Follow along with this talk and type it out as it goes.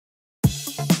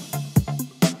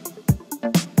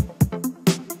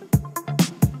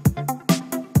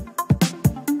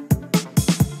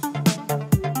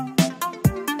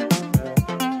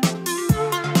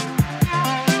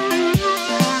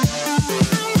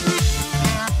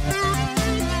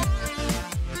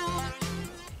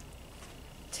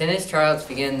Tennis tryouts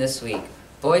begin this week.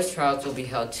 Boys tryouts will be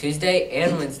held Tuesday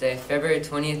and Wednesday, February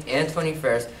 20th and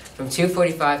 21st from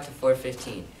 2:45 to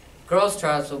 4:15. Girls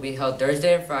tryouts will be held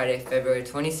Thursday and Friday, February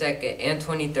 22nd and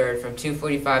 23rd from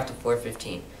 2:45 to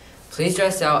 4:15. Please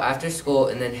dress out after school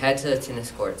and then head to the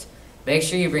tennis courts. Make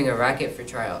sure you bring a racket for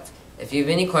tryouts. If you have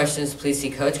any questions, please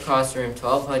see Coach Cost in room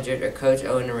 1200 or Coach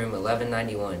Owen in room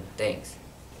 1191. Thanks.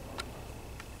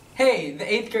 Hey, the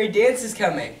 8th grade dance is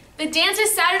coming. The dance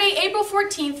is Saturday, April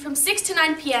 14th from 6 to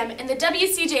 9 p.m. in the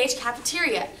WCJH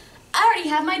cafeteria. I already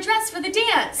have my dress for the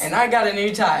dance. And I got a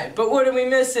new tie, but what are we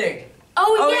missing?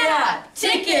 Oh yeah!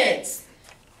 Tickets!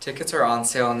 Tickets are on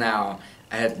sale now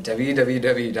at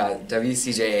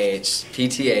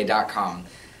www.wcjhpta.com.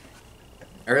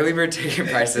 Early bird ticket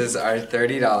prices are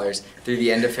 $30 through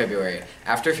the end of February.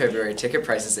 After February, ticket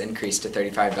prices increase to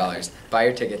 $35. Buy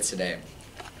your tickets today.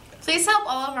 Please help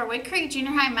all of our Wood Creek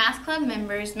Junior High Math Club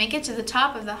members make it to the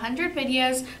top of the 100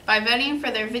 videos by voting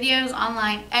for their videos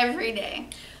online every day.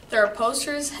 There are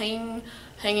posters hanging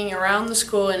around the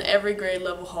school in every grade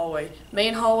level hallway,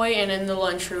 main hallway, and in the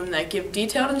lunchroom that give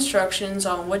detailed instructions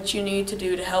on what you need to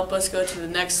do to help us go to the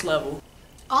next level.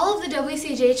 All of the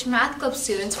WCJH Math Club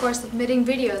students who are submitting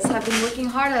videos have been working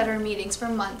hard at our meetings for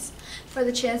months for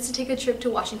the chance to take a trip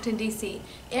to Washington, D.C.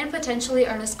 and potentially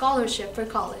earn a scholarship for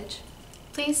college.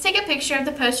 Please take a picture of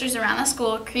the posters around the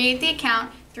school, create the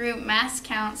account through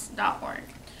masscounts.org.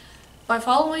 By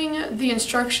following the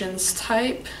instructions,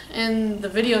 type in the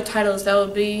video titles that will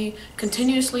be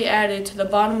continuously added to the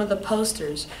bottom of the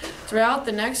posters throughout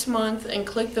the next month and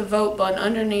click the vote button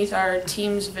underneath our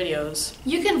team's videos.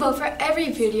 You can vote for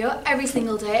every video every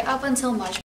single day up until March